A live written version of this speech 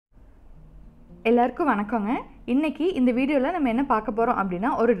எல்லாருக்கும் வணக்கங்க. இன்னைக்கு இந்த வீடியோவில் நம்ம என்ன பார்க்க போகிறோம் அப்படின்னா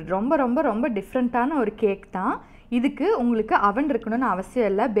ஒரு ரொம்ப டிஃப்ரெண்ட்டான ஒரு கேக் தான். இதுக்கு உங்களுக்கு அவன் இருக்கணும்னு அவசியம்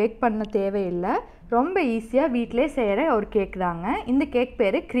இல்லை, பேக் பண்ண தேவையில்லை. ரொம்ப ஈஸியாக வீட்டிலே செய்கிற ஒரு கேக் தாங்க. இந்த கேக்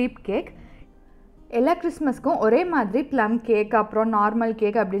பேர் க்ரீப் கேக். எல்லா கிறிஸ்மஸ்க்கும் ஒரே மாதிரி ப்ளம் கேக் அப்புறம் நார்மல்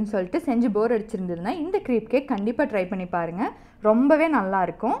கேக் அப்படின்னு சொல்லிட்டு செஞ்சு போர் அடிச்சிருந்ததுன்னா இந்த க்ரீப் கேக் கண்டிப்பாக ட்ரை பண்ணி பாருங்கள். ரொம்பவே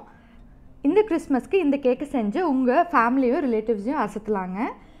நல்லாயிருக்கும். இந்த கிறிஸ்மஸ்க்கு இந்த கேக்கை செஞ்சு உங்கள் ஃபேமிலியும் ரிலேட்டிவ்ஸையும் அசத்தலாங்க.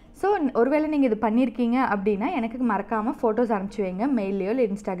 ஸோ ஒருவேளை நீங்கள் இது பண்ணியிருக்கீங்க அப்படின்னா எனக்கு மறக்காமல் ஃபோட்டோஸ் அனுப்பிச்சி வைங்க, மெயிலையோ இல்லை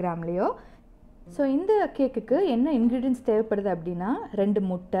இன்ஸ்டாகிராம்லேயோ. ஸோ இந்த கேக்குக்கு என்ன இன்க்ரீடியன்ட்ஸ் தேவைப்படுது அப்படின்னா 2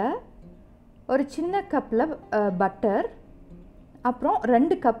 முட்டை, ஒரு சின்ன கப்பில் பட்டர், அப்புறம்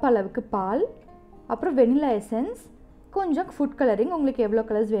 2 கப் அளவுக்கு பால், அப்புறம் வெனிலா எசன்ஸ், கொஞ்சம் ஃபுட் கலரிங், உங்களுக்கு எவ்வளோ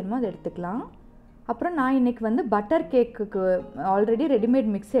கலர்ஸ் வேணுமோ அதை எடுத்துக்கலாம். அப்புறம் நான் இன்றைக்கி பட்டர் கேக்குக்கு ஆல்ரெடி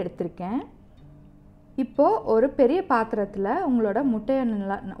ரெடிமேட் மிக்ஸ் எடுத்திருக்கேன். இப்போது ஒரு பெரிய பாத்திரத்தில் உங்களோட முட்டையை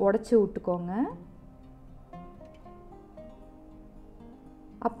நல்லா உடச்சி விட்டுக்கோங்க.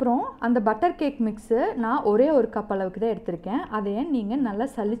 அப்புறம் அந்த பட்டர் கேக் மிக்ஸு நான் ஒரே ஒரு கப் அளவுக்கு தான் எடுத்திருக்கேன். அதையே நீங்கள் நல்லா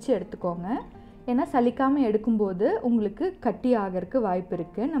சலித்து எடுத்துக்கோங்க. ஏன்னா சலிக்காமல் எடுக்கும்போது உங்களுக்கு கட்டி ஆகிறதுக்கு வாய்ப்பு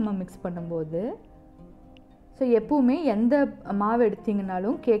இருக்குது நம்ம மிக்ஸ் பண்ணும்போது. ஸோ எப்போவுமே எந்த மாவு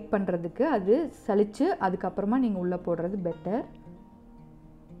எடுத்திங்கனாலும் கேக் பண்ணுறதுக்கு அது சலித்து அதுக்கப்புறமா நீங்கள் உள்ளே போடுறது பெட்டர்.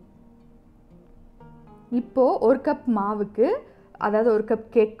 இப்போது ஒரு கப் மாவுக்கு, அதாவது ஒரு கப்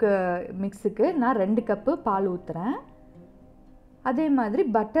கேக் மிக்ஸுக்கு நான் 2 கப்பு பால் ஊற்றுறேன். அதே மாதிரி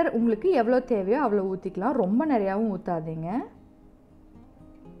பட்டர் உங்களுக்கு எவ்வளோ தேவையோ அவ்வளோ ஊற்றிக்கலாம், ரொம்ப நிறையாவும் ஊற்றாதீங்க.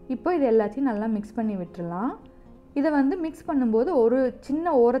 இப்போ இது எல்லாத்தையும் நல்லா மிக்ஸ் பண்ணி விட்டுறலாம். இதை மிக்ஸ் பண்ணும்போது ஒரு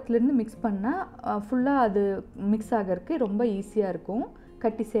சின்ன ஓரத்துலேருந்து மிக்ஸ் பண்ணால் ஃபுல்லாக அது மிக்ஸ் ஆகிறதுக்கு ரொம்ப ஈஸியாக இருக்கும்,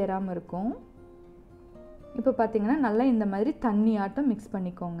 கட்டி சேராமல் இருக்கும். இப்போ பார்த்திங்கன்னா நல்லா இந்த மாதிரி தண்ணி ஆட்டம் மிக்ஸ்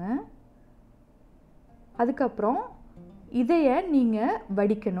பண்ணிக்கோங்க. அதுக்கப்புறம் இதையை நீங்கள்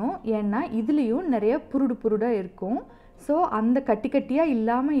வடிக்கணும், ஏன்னா இதுலேயும் நிறைய புருடாக இருக்கும். ஸோ அந்த கட்டியாக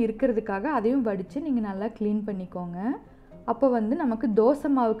இல்லாமல் இருக்கிறதுக்காக அதையும் வடித்து நீங்கள் நல்லா க்ளீன் பண்ணிக்கோங்க. அப்போ நமக்கு தோசை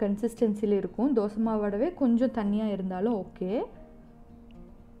மாவு கன்சிஸ்டன்சியில் இருக்கும். தோசை மாவோடவே கொஞ்சம் தண்ணியாக இருந்தாலும் ஓகே.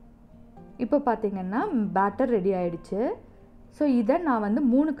 இப்போ பார்த்திங்கன்னா பேட்டர் ரெடி ஆகிடுச்சு. ஸோ இதை நான்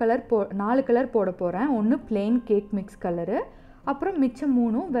 4 கலர் போட போகிறேன். ஒன்று பிளெயின் கேக் மிக்ஸ் கலரு, அப்புறம் மிச்சம்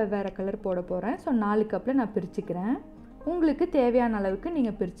 3 வெவ்வேறு கலர் போட போகிறேன். ஸோ 4 கப்பில் நான் பிரிச்சுக்கிறேன். உங்களுக்கு தேவையான அளவுக்கு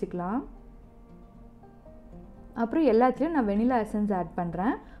நீங்கள் பிரிச்சுக்கலாம். அப்புறம் எல்லாத்துலேயும் நான் வெனிலா எசன்ஸ் ஆட்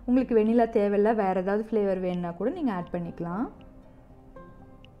பண்ணுறேன். உங்களுக்கு வெனிலா தேவையில்லை, வேறு ஏதாவது ஃப்ளேவர் வேணுன்னா கூட நீங்கள் ஆட் பண்ணிக்கலாம்.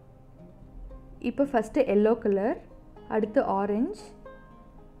 இப்போ ஃபஸ்ட்டு எல்லோ கலர், அடுத்து ஆரஞ்ச்,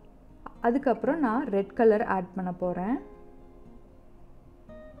 அதுக்கப்புறம் நான் ரெட் கலர் ஆட் பண்ண போகிறேன்.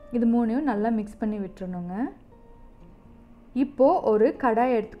 இது 3ஐயும் நல்லா மிக்ஸ் பண்ணி விட்டுறணுங்க. இப்போது ஒரு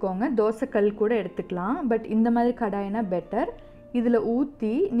கடாய் எடுத்துக்கோங்க, தோசைக்கல் கூட எடுத்துக்கலாம், பட் இந்த மாதிரி கடாயினா பெட்டர். இதில்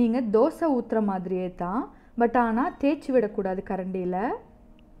ஊற்றி நீங்கள் தோசை ஊற்றுற மாதிரியே தான், பட் ஆனால் தேய்ச்சி விடக்கூடாது கரண்டியில்.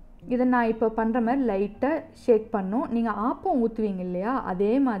 இதை நான் இப்போ பண்ணுற மாதிரி லைட்டாக ஷேக் பண்ணும். நீங்கள் ஆப்பம் ஊற்றுவீங்க இல்லையா,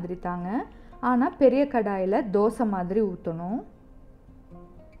 அதே மாதிரி தாங்க, ஆனால் பெரிய கடாயில் தோசை மாதிரி ஊற்றணும்.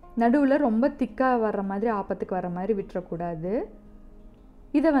 நடுவில் ரொம்ப திக்காக வர்ற மாதிரி ஆப்பத்துக்கு வர மாதிரி விட்டுறக்கூடாது.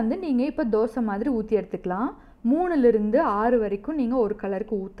 இதை நீங்கள் இப்போ தோசை மாதிரி ஊற்றி எடுத்துக்கலாம். 3லிருந்து 6 வரைக்கும் நீங்கள் ஒரு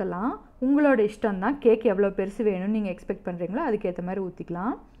கலருக்கு ஊற்றலாம். உங்களோட இஷ்டம்தான், கேக் எவ்வளோ பெருசு வேணும்னு நீங்கள் எக்ஸ்பெக்ட் பண்ணுறீங்களோ அதுக்கேற்ற மாதிரி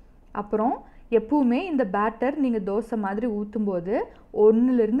ஊற்றிக்கலாம். அப்புறம் எப்பவுமே இந்த பேட்டர் நீங்கள் தோசை மாதிரி ஊற்றும்போது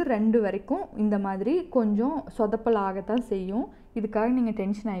 1லிருந்து 2 வரைக்கும் இந்த மாதிரி கொஞ்சம் சொதப்பல் ஆகத்தான் செய்யும். இதுக்காக நீங்கள்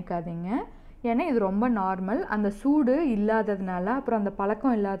டென்ஷன் ஆகிக்காதீங்க, ஏன்னா இது ரொம்ப நார்மல். அந்த சூடு இல்லாததுனால, அப்புறம் அந்த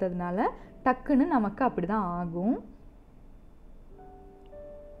பழக்கம் இல்லாததுனால டக்குன்னு நமக்கு அப்படி தான் ஆகும்.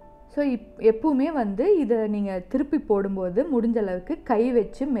 ஸோ எப்பவுமே இதை நீங்கள் திருப்பி போடும்போது முடிஞ்ச அளவுக்கு கை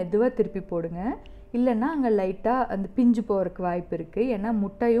வச்சு மெதுவாக திருப்பி போடுங்க, இல்லைன்னா அங்கே லைட்டாக அந்த பிஞ்சு போகிறதுக்கு வாய்ப்பு இருக்குது. ஏன்னா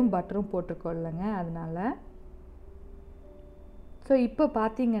முட்டையும் பட்டரும் போட்டிருக்கோம் இல்லைங்க, அதனால். ஸோ இப்போ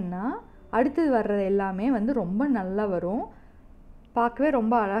பார்த்திங்கன்னா அடுத்தது வர்றது எல்லாமே ரொம்ப நல்லா வரும், பார்க்கவே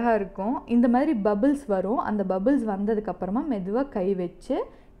ரொம்ப அழகாக இருக்கும். இந்த மாதிரி பபிள்ஸ் வரும். அந்த பபிள்ஸ் வந்ததுக்கப்புறமா மெதுவாக கை வச்சு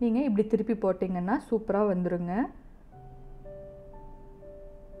நீங்கள் இப்படி திருப்பி போட்டிங்கன்னா சூப்பராக வந்துடுங்க.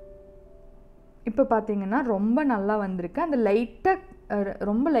 இப்போ பார்த்திங்கன்னா ரொம்ப நல்லா வந்திருக்கு. அந்த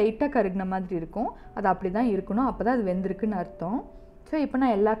ரொம்ப லைட்டாக கருகின மாதிரி இருக்கும், அது அப்படி தான் இருக்கணும், அப்போ தான் அது வெந்திருக்குன்னு அர்த்தம். ஸோ இப்போ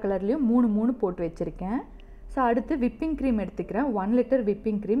நான் எல்லா கலர்லேயும் 3 போட்டு வச்சுருக்கேன். ஸோ அடுத்து விப்பிங் க்ரீம் எடுத்துக்கிறேன். 1 லிட்டர்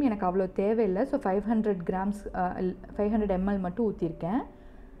விப்பிங் க்ரீம் எனக்கு அவ்வளோ தேவையில்லை. ஸோ 500 ml மட்டும் ஊற்றிருக்கேன்.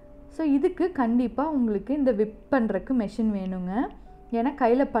 ஸோ இதுக்கு கண்டிப்பாக உங்களுக்கு இந்த விப் பண்ணுறதுக்கு மெஷின் வேணுங்க, ஏன்னா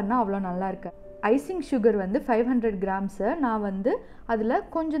கையில் பண்ணால் அவ்வளோ நல்லா இருக்கு. ஐசிங் சுகர் 500 கிராம்ஸை நான் அதில்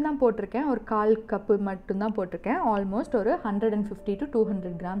கொஞ்சம் தான் போட்டிருக்கேன், ஒரு 1/4 கப்பு மட்டும்தான் போட்டிருக்கேன். ஆல்மோஸ்ட் ஒரு 150 to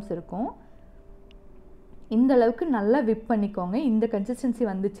 200 கிராம்ஸ் இருக்கும். இந்த அளவுக்கு நல்லா விப் பண்ணிக்கோங்க. இந்த கன்சிஸ்டன்சி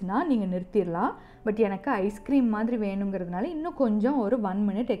வந்துச்சுன்னா நீங்கள் நிறுத்திடலாம். பட் எனக்கு ஐஸ்கிரீம் மாதிரி வேணுங்கிறதுனால இன்னும் கொஞ்சம் ஒரு 1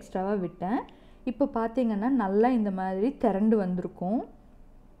 மினிட் எக்ஸ்ட்ராவாக விட்டேன். இப்போ பார்த்தீங்கன்னா நல்லா இந்த மாதிரி திரண்டு வந்திருக்கும்.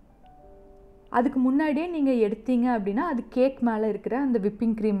 அதுக்கு முன்னாடியே நீங்கள் எடுத்தீங்க அப்படின்னா அது கேக் மேலே இருக்கிற அந்த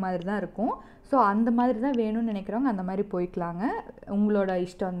விப்பிங் க்ரீம் மாதிரி தான் இருக்கும். ஸோ அந்த மாதிரி தான் வேணும்னு நினைக்கிறவங்க அந்த மாதிரி போய்க்கலாங்க. உங்களோட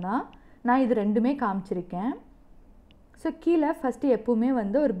இஷ்டம்தான். நான் இது ரெண்டுமே காமிச்சிருக்கேன். ஸோ கீழே ஃபஸ்ட்டு எப்போவுமே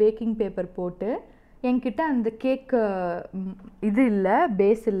வந்து ஒரு பேக்கிங் பேப்பர் போட்டு, என்கிட்ட அந்த கேக்கு இது இல்லை,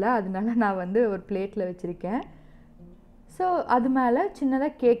 பேஸ் இல்லை, அதனால நான் வந்து ஒரு பிளேட்டில் வச்சுருக்கேன். ஸோ அது மேலே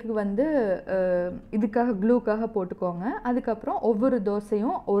சின்னதாக கேக்கு வந்து இதுக்காக க்ளூக்காக போட்டுக்கோங்க. அதுக்கப்புறம் ஒவ்வொரு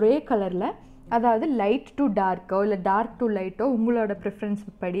தோசையும் ஒரே கலரில், அதாவது லைட் டு டார்க்கோ இல்லை டார்க் டு லைட்டோ உங்களோட ப்ரிஃபரன்ஸ்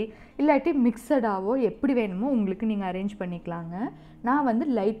படி, இல்லாட்டி மிக்சடாவோ எப்படி வேணுமோ உங்களுக்கு நீங்கள் அரேஞ்ச் பண்ணிக்கலாங்க. நான் வந்து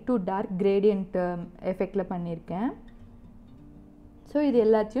லைட் டு டார்க் கிரேடியன்ட் எஃபெக்டில் பண்ணியிருக்கேன். ஸோ இது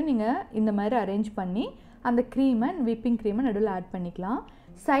எல்லாத்தையும் நீங்கள் இந்த மாதிரி அரேஞ்ச் பண்ணி அந்த க்ரீமை விப்பிங் க்ரீமை நடுவில் ஆட் பண்ணிக்கலாம்.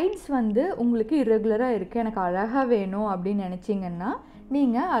 சைட்ஸ் வந்து உங்களுக்கு இரெகுலராக இருக்குது, எனக்கு அழகாக வேணும் அப்படின்னு நினச்சிங்கன்னா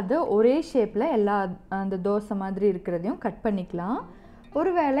நீங்கள் அதை ஒரே ஷேப்பில் எல்லா அந்த தோசை மாதிரி இருக்கிறதையும் கட் பண்ணிக்கலாம்.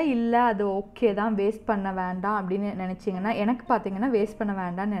 ஒருவேளை இல்லை அது ஓகே தான், வேஸ்ட் பண்ண வேண்டாம் அப்படின்னு நினச்சிங்கன்னா, எனக்கு பார்த்தீங்கன்னா வேஸ்ட் பண்ண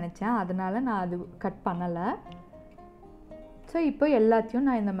வேண்டாம்னு நினச்சேன், அதனால் நான் அது கட் பண்ணலை. ஸோ இப்போ எல்லாத்தையும்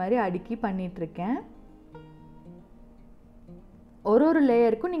நான் இந்த மாதிரி அடுக்கி பண்ணிகிட்ருக்கேன். ஒரு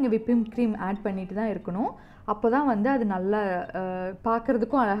லேயருக்கும் நீங்கள் விப்பிங் க்ரீம் ஆட் பண்ணிட்டு தான் இருக்கணும். அப்போ தான் வந்து அது நல்லா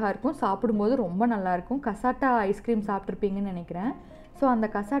பார்க்குறதுக்கும் அழகாக இருக்கும், சாப்பிடும்போது ரொம்ப நல்லாயிருக்கும். கசாட்டா ஐஸ்கிரீம் சாப்பிட்ருப்பீங்கன்னு நினைக்கிறேன். ஸோ அந்த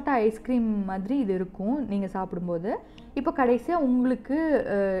கசாட்டா ஐஸ்கிரீம் மாதிரி இது இருக்கும் நீங்கள் சாப்பிடும்போது. இப்போ கடைசியாக உங்களுக்கு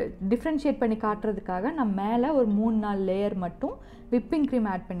டிஃப்ரென்ஷியேட் பண்ணி காட்டுறதுக்காக நான் மேலே ஒரு 3-4 லேயர் மட்டும் விப்பிங் க்ரீம்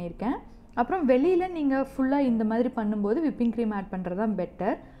ஆட் பண்ணியிருக்கேன். அப்புறம் வெளியில் நீங்கள் ஃபுல்லாக இந்த மாதிரி பண்ணும்போது விப்பிங் க்ரீம் ஆட் பண்ணுறது தான்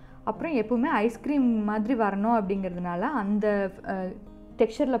பெட்டர். அப்புறம் எப்போவுமே ஐஸ்கிரீம் மாதிரி வரணும் அப்படிங்கிறதுனால அந்த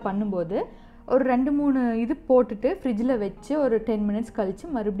டெக்ஸ்சரில் பண்ணும்போது ஒரு 2-3 இது போட்டுட்டு ஃப்ரிட்ஜில் வச்சு ஒரு 10 மினிட்ஸ் கழித்து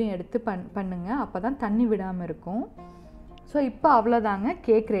மறுபடியும் எடுத்து பண்ணுங்கள். அப்போ தான் தண்ணி விடாமல் இருக்கும். ஸோ இப்போ அவ்வளோதாங்க,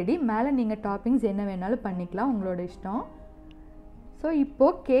 கேக் ரெடி. மேலே நீங்கள் டாப்பிங்ஸ் என்ன வேணாலும் பண்ணிக்கலாம், உங்களோட இஷ்டம். ஸோ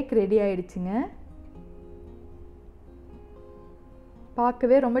இப்போது கேக் ரெடி ஆகிடுச்சுங்க.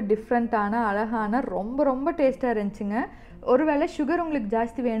 பார்க்கவே ரொம்ப டிஃப்ரெண்ட்டான அழகான ரொம்ப ரொம்ப டேஸ்ட்டாக இருந்துச்சுங்க. ஒருவேளை சுகர் உங்களுக்கு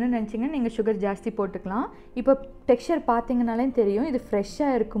ஜாஸ்தி வேணும்னு நினச்சிங்கன்னா நீங்கள் சுகர் ஜாஸ்தி போட்டுக்கலாம். இப்போ டெக்ஸ்சர் பார்த்தீங்கனாலே தெரியும், இது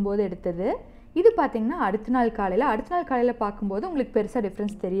ஃப்ரெஷ்ஷாக இருக்கும்போது எடுத்தது. இது பார்த்திங்கன்னா அடுத்த நாள் காலையில் பார்க்கும்போது உங்களுக்கு பெருசாக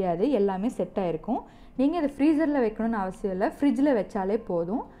டிஃப்ரென்ஸ் தெரியாது, எல்லாமே செட் ஆகிருக்கும். நீங்கள் இதை ஃப்ரீசரில் வைக்கணும்னு அவசியம் இல்லை, ஃப்ரிட்ஜில் வச்சாலே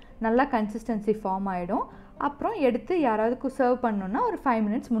போதும், நல்லா கன்சிஸ்டன்சி ஃபார்ம் ஆகிடும். அப்புறம் எடுத்து யாராவதுக்கு சர்வ் பண்ணணுன்னா ஒரு 5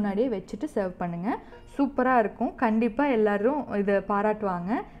 மினிட்ஸ் முன்னாடியே வச்சுட்டு சர்வ் பண்ணுங்கள். சூப்பராக இருக்கும். கண்டிப்பாக எல்லோரும் இதை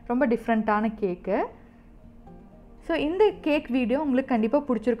பாராட்டுவாங்க. ரொம்ப டிஃப்ரெண்ட்டான கேக்கு. ஸோ இந்த கேக் வீடியோ உங்களுக்கு கண்டிப்பாக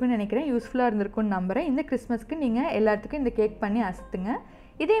பிடிச்சிருக்குன்னு நினைக்கிறேன், யூஸ்ஃபுல்லாக இருந்திருக்குன்னு நம்புகிறேன். இந்த கிறிஸ்மஸ்க்கு நீங்கள் எல்லாத்துக்கும் இந்த கேக் பண்ணி அசத்துங்க.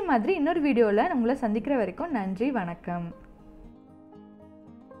 இதே மாதிரி இன்னொரு வீடியோவில் உங்களை சந்திக்கிற வரைக்கும் நன்றி, வணக்கம்.